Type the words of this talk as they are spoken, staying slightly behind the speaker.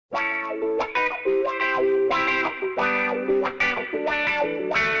I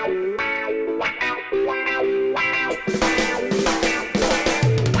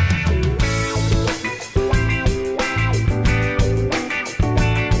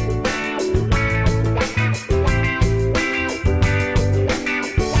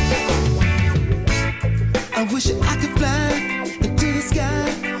wish I could fly into the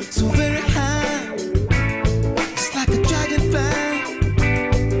sky so very high, just like a dragonfly.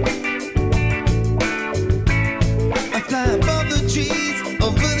 I fly above the trees,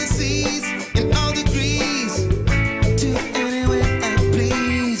 over the seas, in all degrees, to anywhere I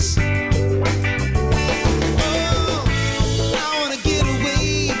please. Oh, I wanna get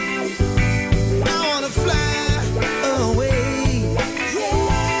away, I wanna fly away.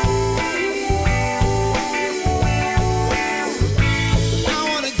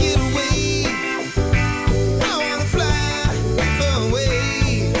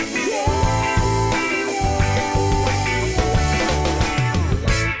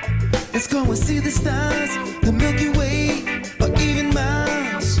 Let's go and see the stars.